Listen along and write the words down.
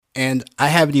And I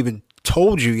haven't even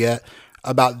told you yet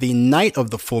about the night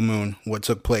of the full moon, what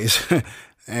took place.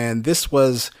 And this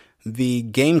was the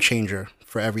game changer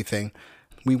for everything.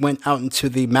 We went out into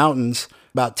the mountains,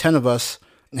 about 10 of us,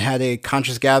 and had a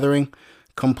conscious gathering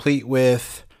complete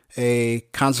with a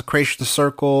consecration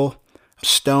circle,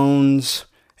 stones,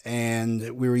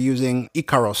 and we were using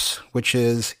Icaros,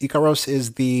 Icaros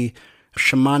is the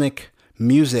shamanic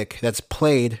music that's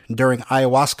played during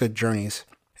ayahuasca journeys.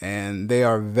 And they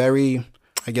are very,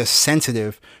 I guess,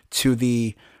 sensitive to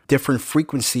the different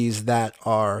frequencies that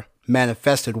are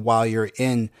manifested while you're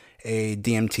in a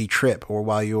DMT trip or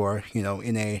while you're,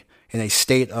 in a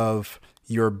state of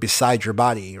you're beside your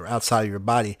body or outside of your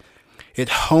body. It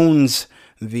hones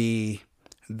the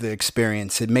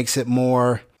experience. It makes it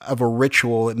more of a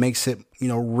ritual. It makes it,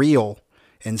 real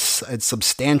and it's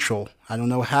substantial. I don't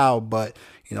know how, but,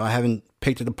 I haven't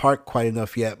picked it apart quite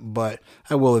enough yet, but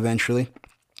I will eventually.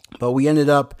 But we ended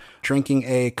up drinking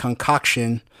a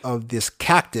concoction of this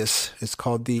cactus. It's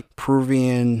called the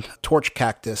Peruvian torch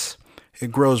cactus.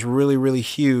 It grows really, really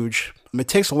huge. It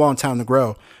takes a long time to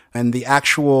grow. And the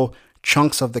actual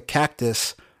chunks of the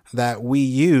cactus that we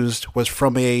used was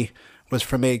from a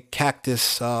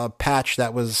cactus patch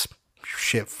that was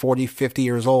 40, 50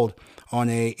 years old on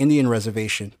a Indian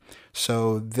reservation.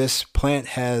 So this plant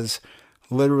has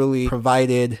literally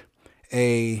provided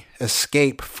a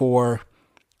escape for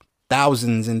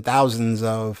thousands and thousands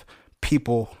of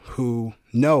people who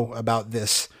know about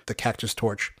the cactus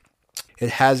torch.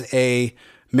 It has a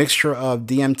mixture of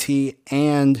DMT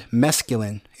and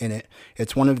mescaline in it.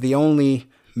 It's one of the only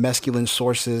mescaline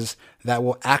sources that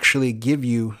will actually give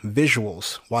you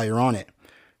visuals while you're on it.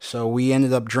 So we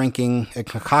ended up drinking a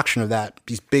concoction of that,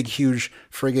 these big, huge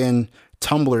friggin'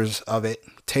 tumblers of it.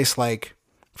 Tastes like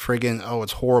friggin',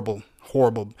 it's horrible.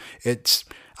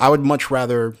 I would much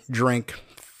rather drink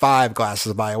 5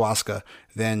 glasses of ayahuasca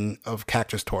than of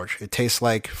cactus torch. It tastes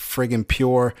like friggin'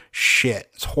 pure shit.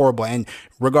 It's horrible. And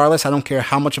regardless, I don't care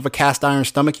how much of a cast iron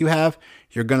stomach you have,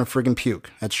 you're gonna friggin'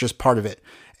 puke. That's just part of it.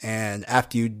 And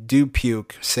after you do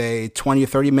puke, say 20 or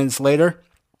 30 minutes later,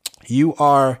 you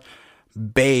are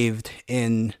bathed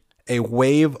in a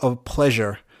wave of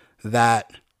pleasure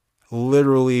that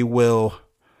literally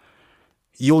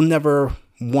you'll never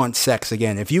want sex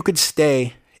again. If you could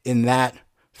stay in that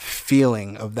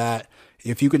feeling of that,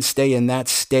 if you could stay in that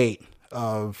state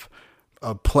of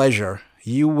pleasure,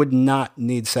 you would not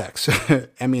need sex.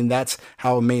 I mean, that's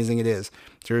how amazing it is.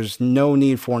 There's no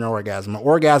need for an orgasm. An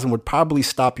orgasm would probably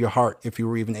stop your heart if you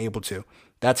were even able to.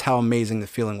 That's how amazing the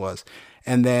feeling was.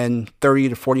 And then 30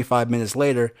 to 45 minutes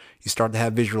later, you start to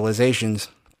have visualizations.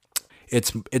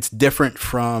 It's different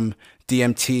from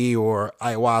DMT or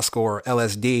ayahuasca or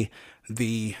LSD.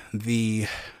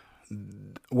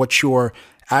 What you're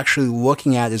actually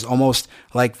looking at is almost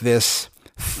like this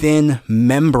thin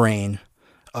membrane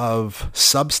of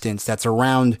substance that's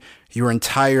around your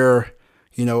entire,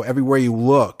 everywhere you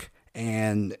look.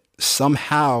 And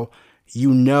somehow,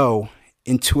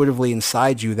 intuitively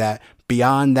inside you that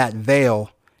beyond that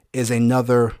veil is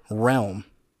another realm,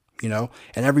 And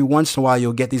every once in a while,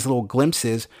 you'll get these little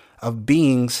glimpses of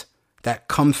beings that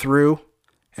come through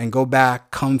and go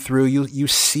back, come through. You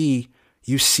see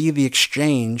the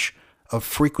exchange of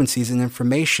frequencies and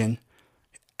information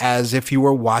as if you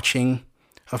were watching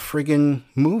a friggin'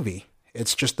 movie.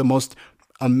 It's just the most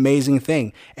amazing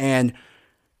thing. And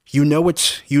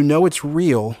it's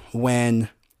real when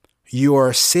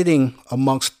you're sitting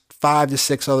amongst 5 to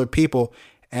 6 other people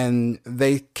and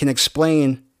they can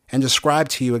explain and describe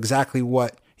to you exactly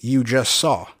what you just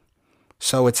saw.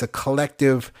 So it's a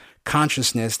collective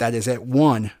consciousness that is at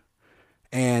one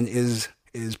and is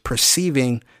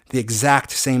perceiving the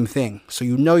exact same thing. So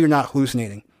you're not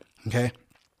hallucinating, okay?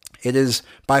 It is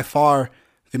by far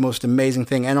the most amazing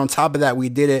thing. And on top of that, we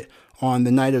did it on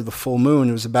the night of the full moon.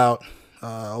 It was about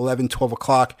 11, 12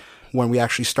 o'clock when we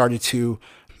actually started to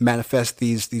manifest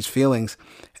these feelings.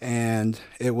 And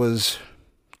it was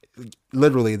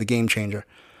literally the game changer.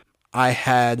 I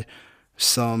had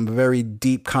some very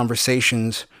deep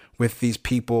conversations with these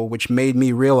people, which made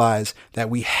me realize that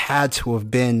we had to have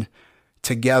been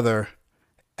together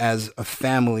as a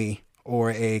family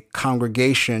or a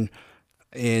congregation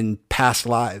in past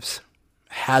lives.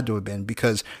 Had to have been,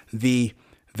 because the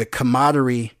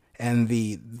camaraderie and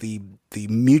the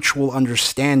mutual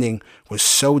understanding was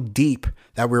so deep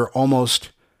that we were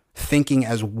almost thinking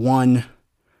as one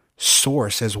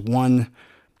source, as one,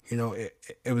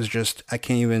 it was just, I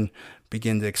can't even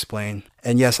begin to explain.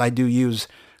 And yes, I do use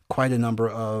quite a number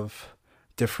of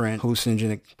different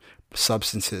hallucinogenic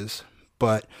substances,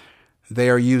 but they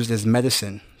are used as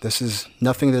medicine. This is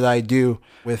nothing that I do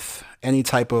with any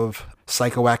type of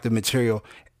psychoactive material.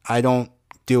 I don't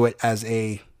do it as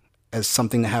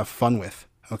something to have fun with,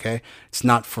 okay? It's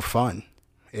not for fun.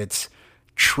 It's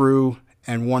true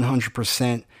and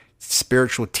 100%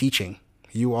 spiritual teaching.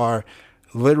 You are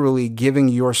literally giving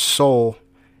your soul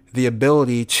the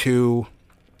ability to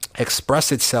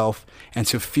express itself and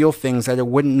to feel things that it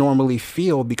wouldn't normally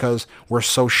feel because we're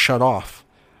so shut off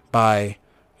by,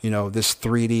 this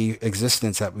 3D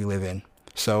existence that we live in.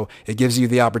 So it gives you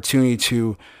the opportunity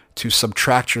to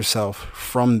subtract yourself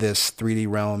from this 3D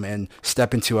realm and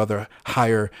step into other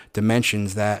higher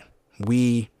dimensions that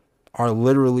we are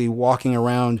literally walking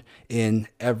around in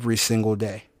every single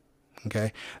day.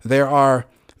 Okay. There are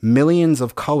millions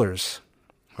of colors.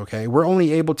 Okay. We're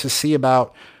only able to see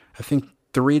about, I think,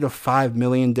 3 to 5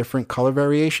 million different color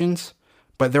variations,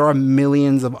 but there are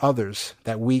millions of others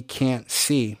that we can't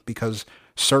see because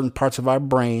certain parts of our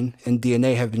brain and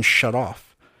DNA have been shut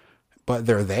off. But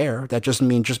they're there. That doesn't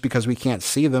mean just because we can't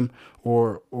see them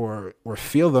or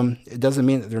feel them, it doesn't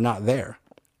mean that they're not there.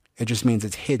 It just means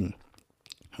it's hidden.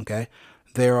 Okay?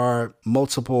 There are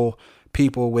multiple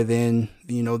people within,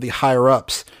 the higher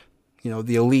ups,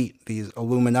 the elite, these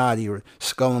Illuminati or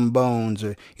Skull and Bones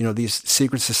or, these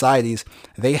secret societies.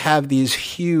 They have these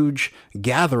huge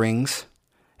gatherings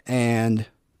and,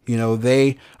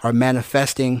 they are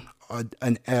manifesting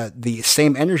the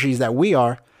same energies that we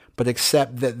are, but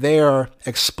except that they are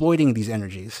exploiting these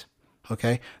energies.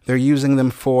 Okay. They're using them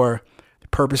for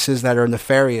purposes that are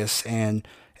nefarious and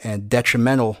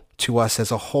detrimental to us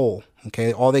as a whole.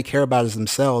 Okay. All they care about is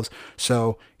themselves.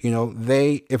 So,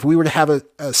 if we were to have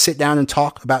a sit down and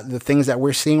talk about the things that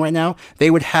we're seeing right now,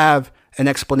 they would have an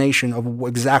explanation of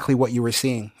exactly what you were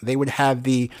seeing. They would have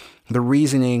the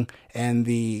reasoning and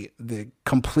the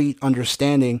complete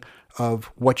understanding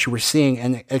of what you were seeing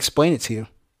and explain it to you.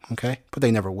 Okay. But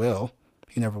they never will.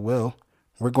 You never will.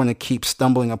 We're going to keep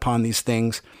stumbling upon these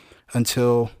things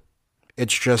until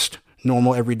it's just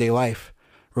normal everyday life.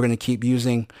 We're going to keep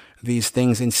using these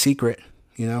things in secret.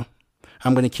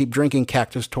 I'm going to keep drinking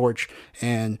Cactus Torch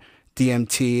and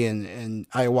DMT and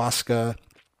ayahuasca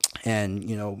and,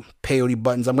 peyote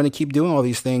buttons. I'm going to keep doing all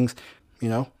these things,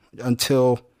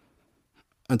 until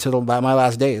my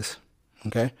last days.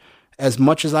 Okay. As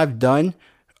much as I've done,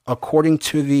 according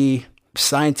to the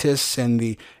scientists and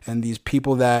these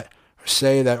people that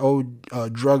say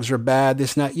that, drugs are bad,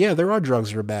 this and that. Yeah, there are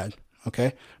drugs that are bad.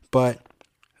 Okay. But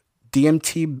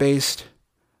DMT based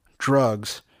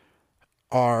drugs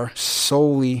are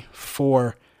solely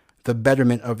for the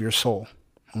betterment of your soul.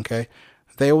 Okay.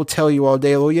 They will tell you all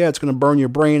day, oh yeah, it's going to burn your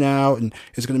brain out and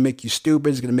it's going to make you stupid.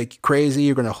 It's going to make you crazy.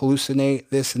 You're going to hallucinate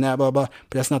this and that, blah, blah.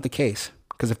 But that's not the case.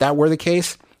 Because if that were the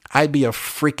case, I'd be a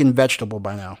freaking vegetable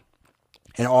by now.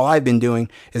 And all I've been doing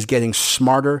is getting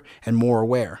smarter and more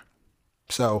aware.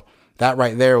 So that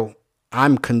right there,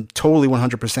 I'm totally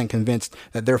 100% convinced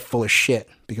that they're full of shit.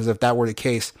 Because if that were the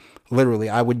case, literally,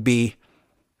 I'd be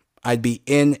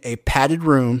in a padded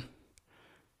room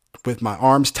with my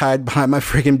arms tied behind my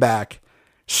freaking back,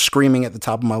 screaming at the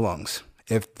top of my lungs.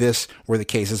 If this were the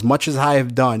case, as much as I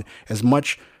have done, as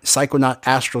much psychonaut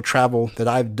astral travel that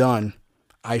I've done,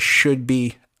 I should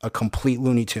be a complete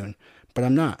Looney Tune, but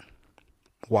I'm not.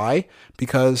 Why?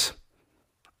 Because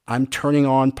I'm turning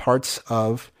on parts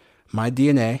of my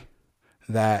DNA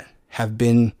that have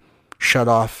been shut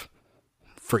off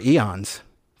for eons,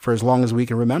 for as long as we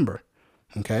can remember.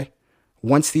 Okay?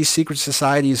 Once these secret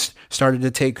societies started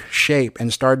to take shape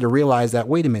and started to realize that,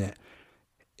 wait a minute,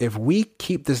 if we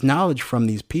keep this knowledge from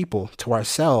these people to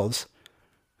ourselves,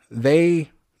 they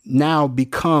now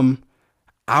become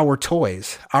our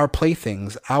toys, our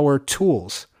playthings, our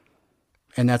tools.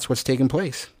 And that's what's taking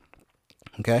place.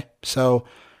 Okay. So,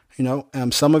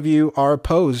 some of you are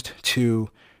opposed to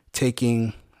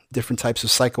taking different types of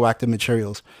psychoactive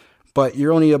materials, but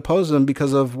you're only opposed to them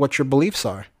because of what your beliefs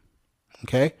are.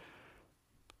 Okay.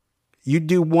 You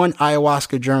do one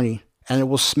ayahuasca journey and it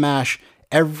will smash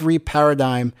every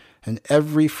paradigm and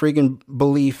every friggin'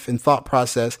 belief and thought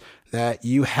process that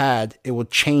you had. It will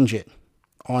change it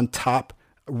on top.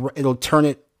 It'll turn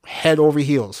it head over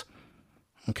heels.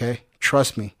 Okay.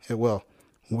 Trust me, it will.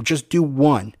 We'll just do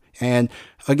one. And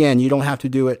again, you don't have to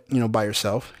do it, by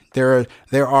yourself. There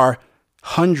are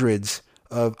hundreds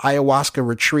of ayahuasca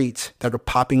retreats that are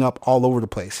popping up all over the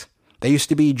place. They used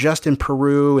to be just in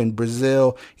Peru and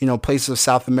Brazil, places of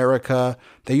South America.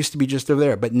 They used to be just over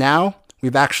there. But now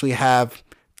we've actually have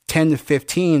 10 to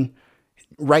 15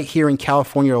 right here in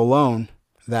California alone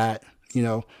that,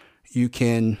 you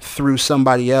can, through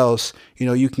somebody else,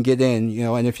 you can get in,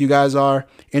 and if you guys are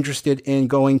interested in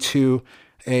going to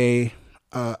a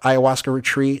ayahuasca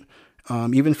retreat,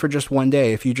 even for just one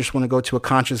day. If you just want to go to a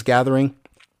conscious gathering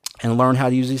and learn how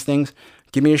to use these things,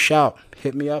 give me a shout.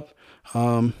 Hit me up.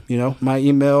 My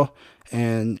email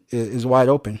is wide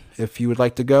open. If you would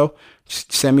like to go,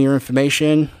 just send me your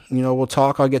information. We'll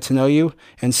talk. I'll get to know you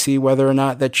and see whether or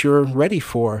not that you're ready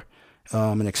for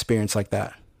an experience like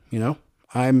that.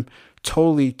 I'm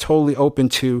totally, totally open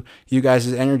to you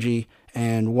guys' energy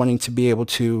and wanting to be able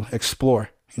to explore.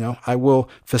 I will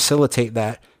facilitate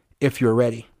that if you're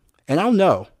ready. And I'll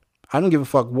know. I don't give a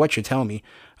fuck what you tell me.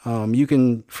 You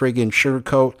can friggin'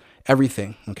 sugarcoat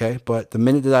everything, okay? But the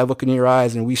minute that I look into your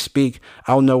eyes and we speak,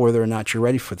 I'll know whether or not you're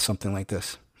ready for something like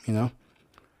this,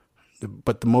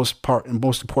 But the most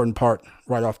important part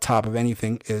right off top of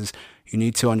anything is you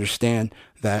need to understand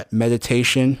that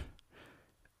meditation,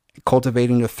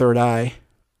 cultivating the third eye,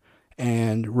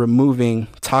 and removing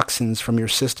toxins from your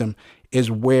system is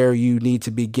where you need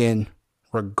to begin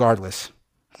regardless,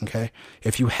 okay?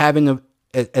 If you haven't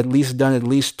at least done at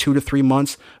least 2 to 3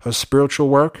 months of spiritual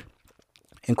work,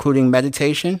 including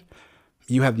meditation,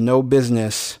 you have no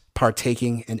business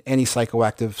partaking in any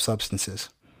psychoactive substances,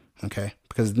 okay?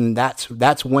 Because then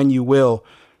that's when you will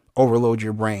overload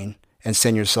your brain and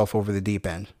send yourself over the deep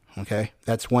end, okay?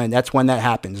 That's when that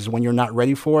happens, is when you're not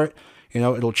ready for it.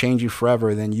 It'll change you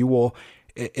forever. Then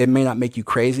it may not make you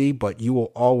crazy, but you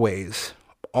will always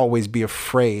be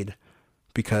afraid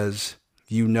because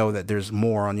you know that there's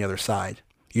more on the other side.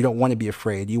 You don't want to be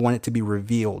afraid. You want it to be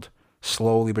revealed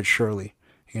slowly but surely.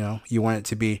 You want it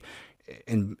to be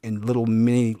in little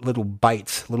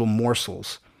bites, little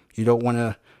morsels. You don't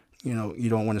want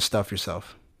to stuff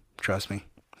yourself. Trust me.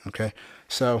 Okay.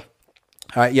 So,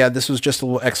 all right. Yeah, this was just a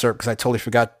little excerpt because I totally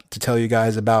forgot to tell you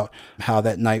guys about how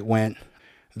that night went.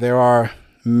 There are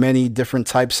many different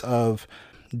types of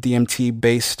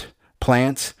DMT-based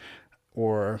plants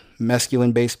or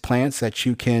mescaline-based plants that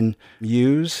you can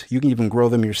use. You can even grow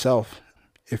them yourself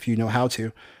if you know how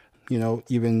to.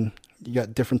 Even you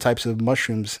got different types of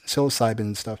mushrooms, psilocybin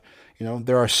and stuff.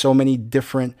 There are so many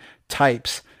different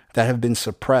types that have been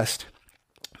suppressed.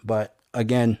 But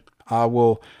again, I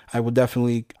will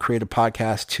definitely create a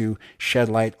podcast to shed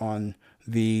light on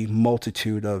the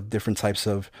multitude of different types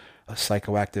of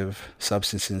psychoactive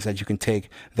substances that you can take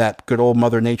that good old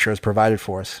Mother Nature has provided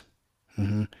for us.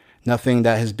 Mm-hmm. Nothing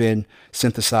that has been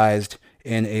synthesized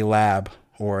in a lab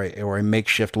or a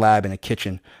makeshift lab in a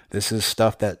kitchen. This is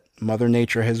stuff that Mother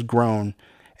Nature has grown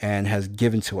and has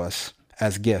given to us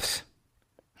as gifts.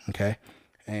 Okay?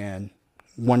 And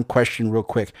one question real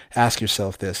quick. Ask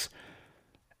yourself this.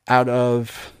 Out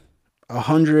of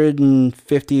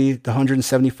 150 to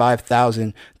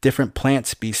 175,000 different plant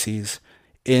species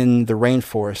in the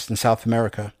rainforest in South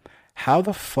America, how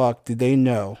the fuck did they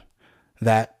know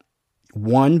that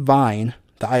one vine,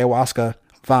 the ayahuasca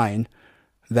vine,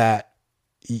 that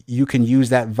you can use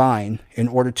that vine in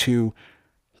order to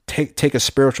take a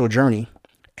spiritual journey?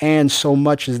 And so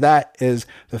much as that is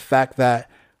the fact that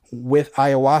with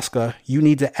ayahuasca, you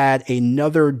need to add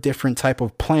another different type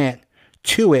of plant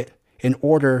to it in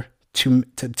order to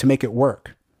make it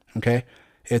work. Okay?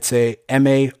 It's a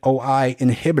MAOI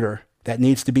inhibitor that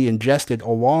needs to be ingested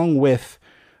along with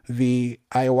the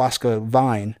ayahuasca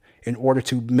vine in order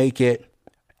to make it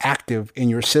active in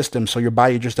your system so your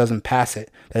body just doesn't pass it,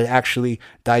 that it actually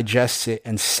digests it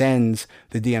and sends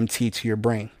the DMT to your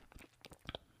brain.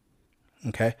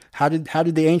 Okay? How did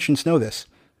the ancients know this?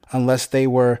 Unless they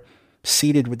were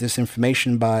seeded with this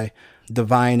information by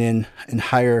divine and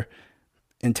higher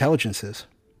intelligences.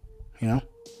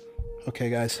 Okay,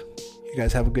 guys. You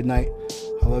guys have a good night.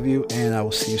 I love you, and I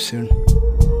will see you soon.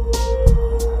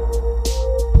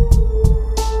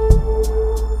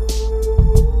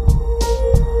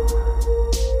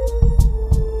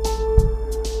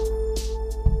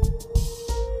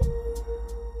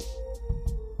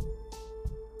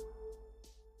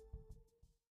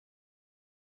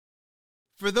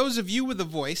 For those of you with a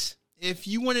voice, if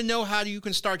you want to know how you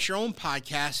can start your own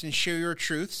podcast and share your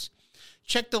truths,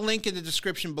 check the link in the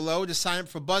description below to sign up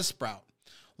for Buzzsprout.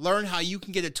 Learn how you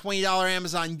can get a $20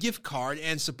 Amazon gift card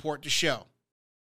and support the show.